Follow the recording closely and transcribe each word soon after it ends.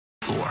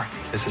floor.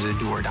 This is a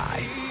do or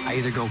die. I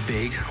either go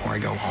big or I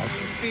go home.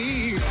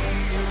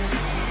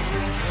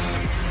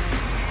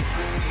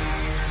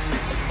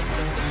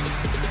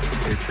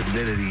 It's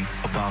literally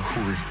about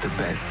who is the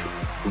best.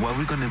 What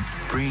we're gonna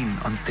bring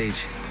on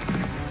stage,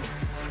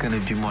 it's gonna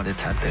be more than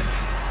tap dance.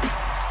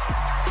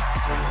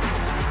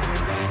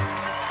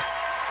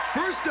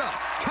 First up,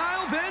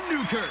 Kyle Van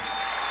Newkirk.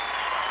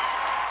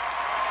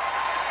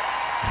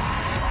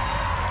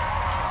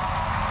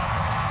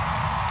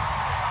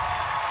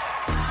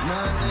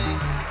 Money,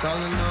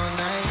 calling all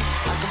night.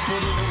 I can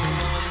put it on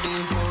while I'm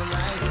being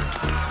polite.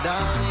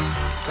 Darling,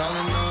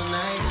 calling all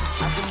night.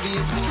 I can be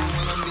a fool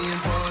when I'm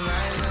being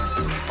polite.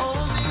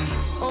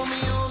 Hold me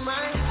all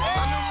night.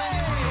 I know many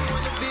people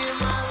wanna be in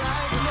my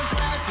life. I'm a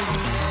classic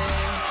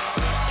man.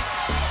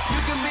 You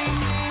can be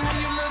me when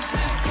you look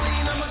this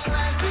clean. I'm a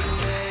classic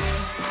man.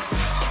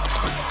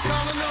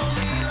 Calling on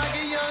me like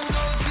a young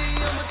OG.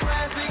 I'm a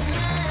classic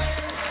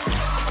man.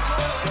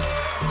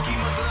 Keep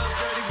my gloves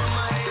dirty, but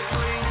my hands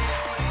clean.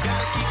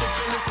 Gotta keep the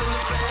business in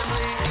the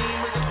family. Dean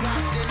was a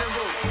top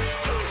general.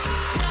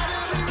 Gotta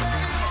be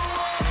ready for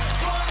war.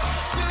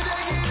 Should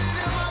they get it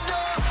in my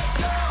door?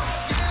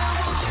 Get him,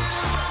 we'll get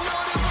him. I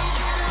know that we'll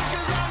get him,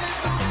 'cause I lived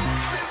through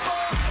this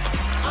before.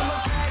 I'm a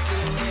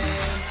classic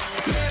man.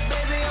 Yeah,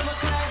 baby, I'm a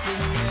classic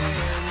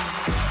man.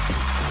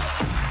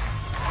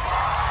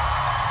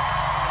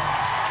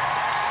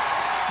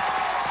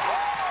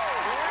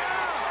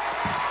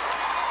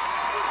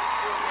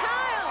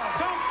 Kyle!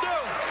 Come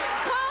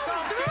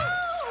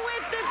through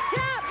with the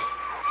tap.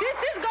 This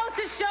just goes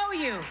to show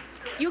you,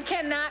 you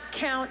cannot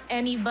count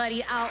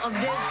anybody out of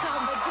this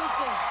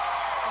competition.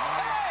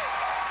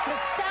 The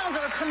sounds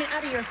that were coming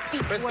out of your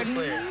feet Crystal were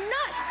clear.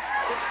 nuts.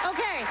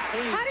 Okay,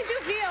 how did you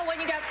feel when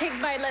you got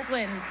picked by Les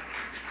Wins?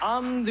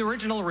 The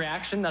original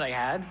reaction that I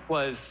had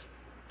was,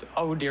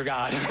 oh dear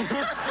God.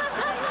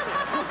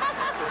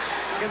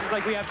 Because it's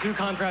like we have two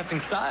contrasting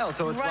styles,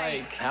 so it's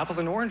Right. like apples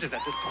and oranges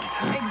at this point.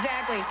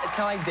 Exactly. It's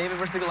kind of like David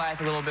versus Goliath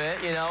a little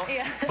bit, you know?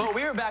 Yeah. But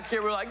we were back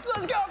here, we were like,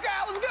 let's go,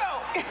 Kyle, let's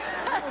go!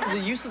 The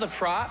use of the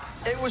prop,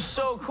 it was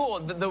so cool.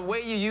 The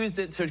way you used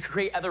it to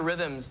create other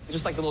rhythms,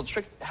 just like the little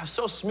tricks,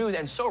 so smooth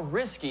and so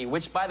risky,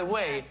 which, by the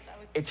way,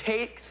 it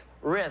takes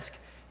risk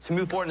to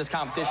move forward in this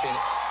competition.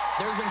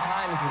 There's been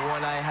times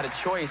when I had a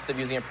choice of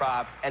using a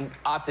prop and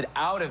opted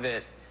out of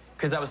it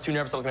because I was too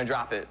nervous I was going to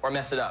drop it or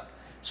mess it up.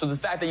 So the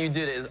fact that you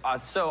did it is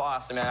so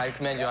awesome, man. I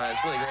commend you on it.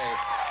 It's really great.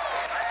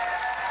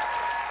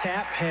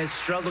 Tap has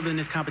struggled in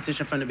this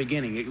competition from the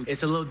beginning.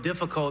 It's a little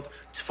difficult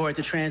for it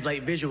to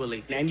translate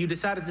visually. And you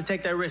decided to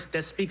take that risk.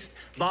 That speaks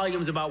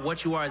volumes about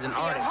what you are as an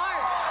artist.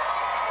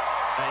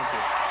 Thank you.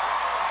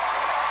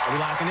 Are we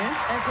locking in?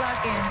 Let's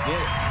lock in.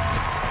 Get it.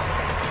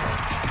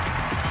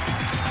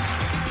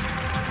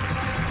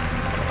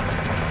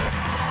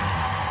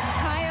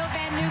 Kyle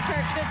Van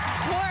Newkirk just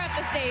tore up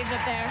the stage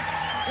up there.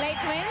 Late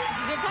Twins, this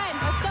is your time.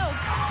 Let's go.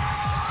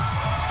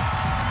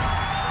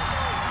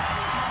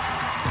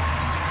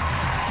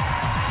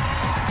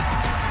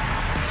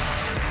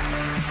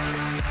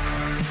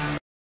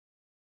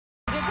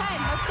 It's your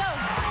time. Let's go.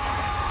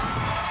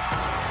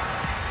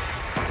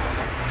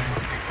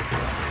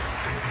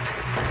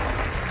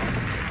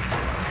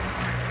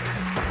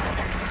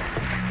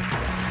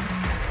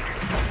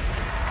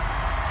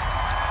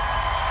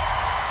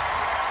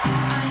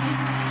 I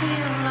used to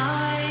feel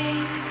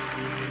like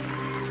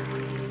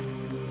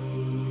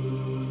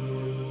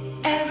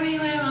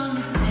everywhere on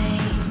the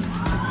same.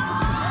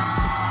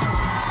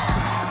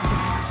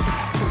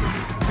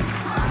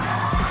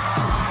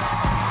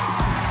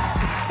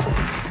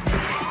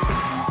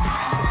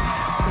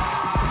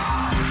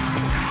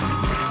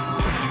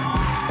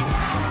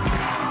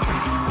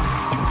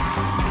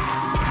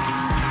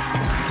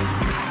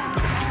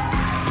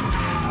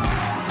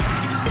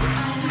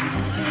 I used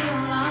to feel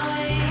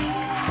like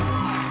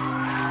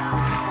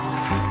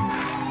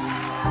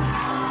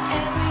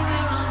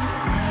everywhere on the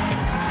same.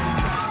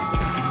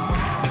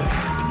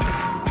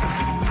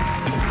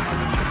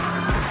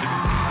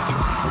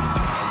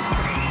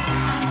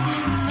 I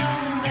didn't know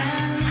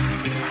then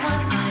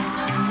what I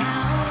know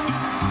now.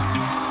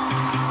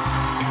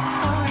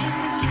 A race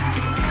is just a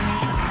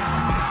game.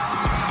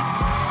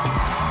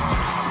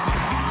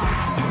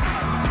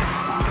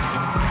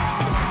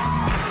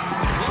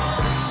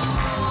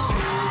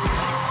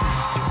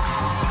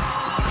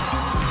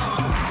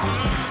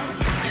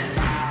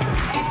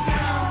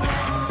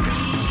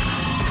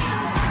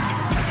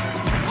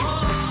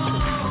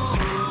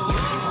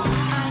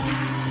 I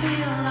used to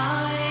feel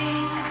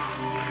like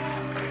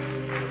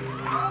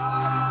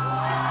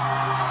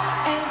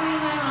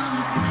everywhere on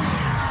the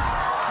same.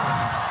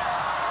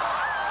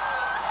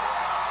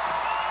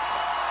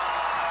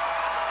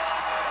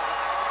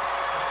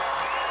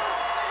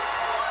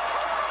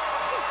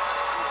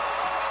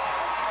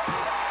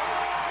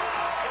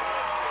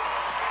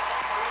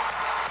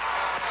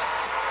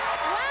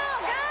 Wow,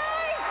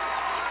 guys!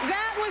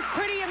 That was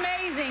pretty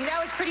amazing. That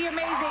was pretty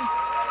amazing.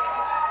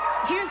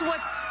 Here's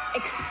what's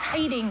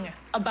exciting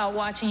about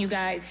watching you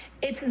guys.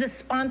 It's the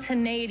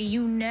spontaneity.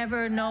 You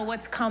never know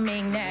what's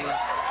coming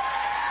next.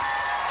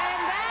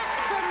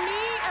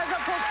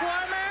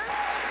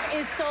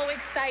 so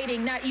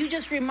exciting. Now, you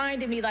just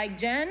reminded me, like,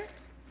 Jen,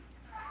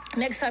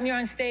 next time you're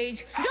on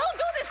stage, don't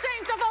do the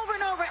same stuff over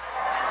and over.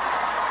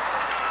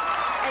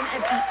 And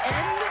at the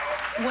end,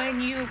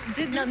 when you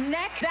did the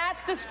neck,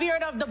 that's the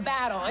spirit of the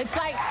battle. It's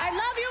like, I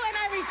love you and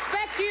I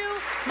respect you,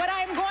 but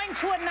I'm going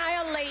to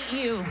annihilate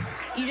you.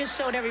 You just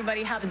showed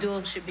everybody how the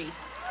duels should be.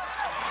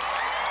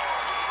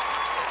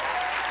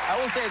 I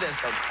will say this,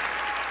 though.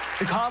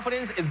 The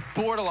confidence is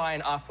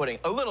borderline off-putting.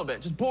 A little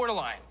bit, just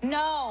borderline.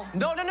 No.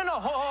 No. Hold up.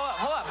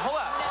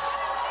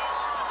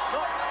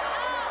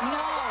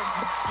 No.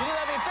 You didn't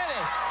let me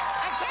finish.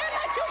 I can't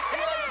let you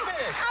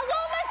finish. I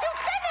won't let you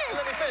finish.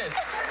 Let me finish.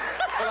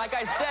 But like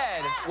I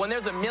said, when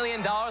there's $1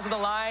 million on the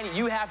line,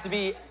 you have to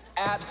be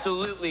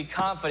absolutely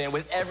confident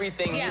with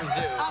everything you do. Okay,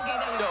 there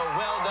we so go.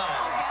 well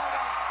done.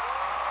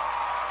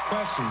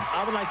 Question.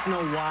 I would like to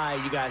know why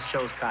you guys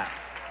chose Kyle.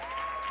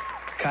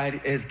 Kyle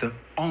is the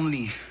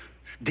only,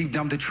 deep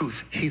down the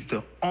truth, he's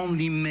the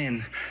only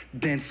man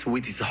dance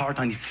with his heart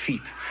on his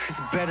feet. He's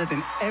better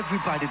than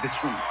everybody in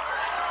this room.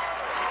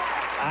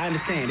 I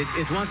understand.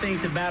 It's one thing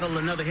to battle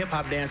another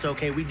hip-hop dancer.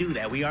 Okay, we do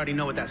that. We already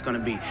know what that's going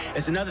to be.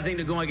 It's another thing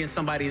to go against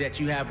somebody that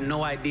you have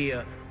no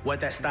idea what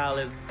that style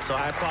is. So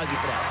I applaud you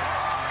for that.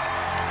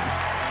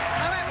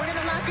 All right, we're going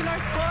to lock in our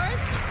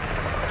scores.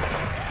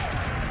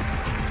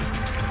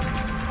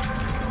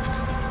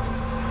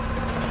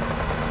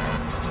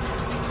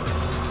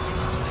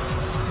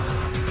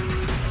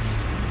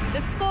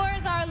 The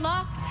scores are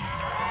locked.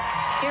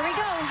 Here we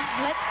go.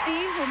 Let's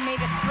see who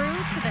made it through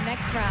to the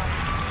next round.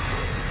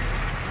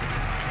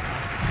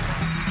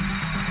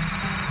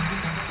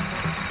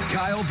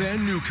 Kyle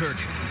Van Newkirk,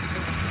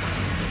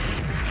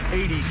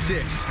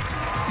 86.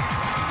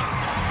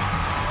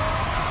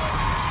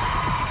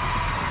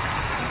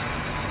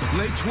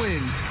 Lake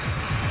Twins,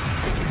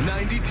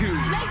 92.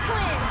 Lake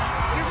Twins,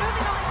 you're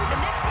moving on to the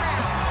next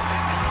round.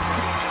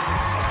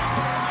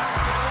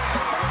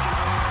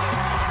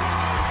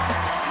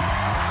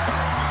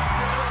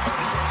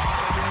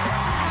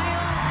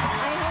 Kyle,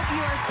 I hope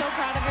you are so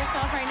proud of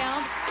yourself right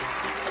now.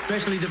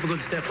 Especially difficult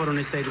to step foot on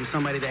this stage with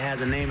somebody that has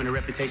a name and a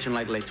reputation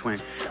like Lake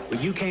Twin.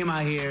 But you came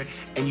out here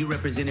and you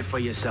represented for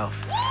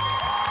yourself.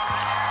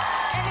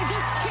 And it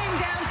just came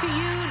down to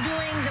you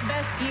doing the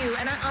best you.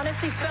 And I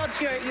honestly felt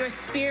your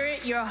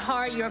spirit, your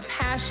heart, your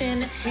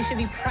passion. You should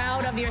be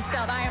proud of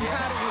yourself. I am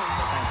proud of you.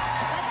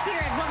 Let's hear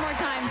it one more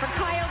time for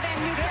Kyle Van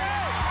Newkirk.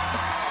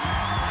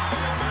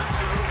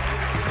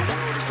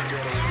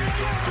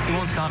 It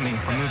won't stop me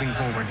from moving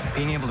forward,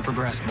 being able to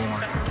progress more.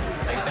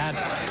 Like that,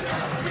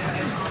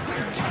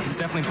 it's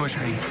definitely pushed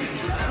me.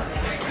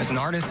 As an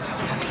artist,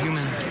 as a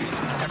human,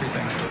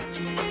 everything.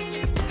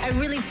 I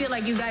really feel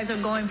like you guys are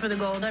going for the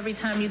gold every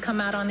time you come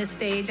out on this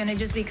stage, and it'd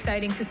just be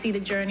exciting to see the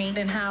journey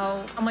and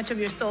how much of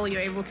your soul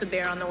you're able to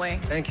bear on the way.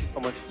 Thank you so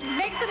much.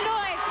 Make some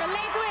noise for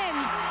Lake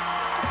Twins.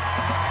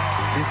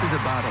 This is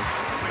a battle.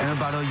 And a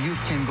battle you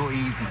can go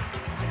easy.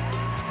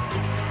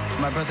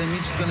 My brother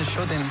Mitch is gonna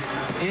show them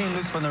he didn't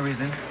lose for no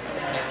reason.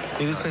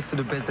 He lose first to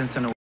the best dancer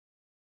in the world.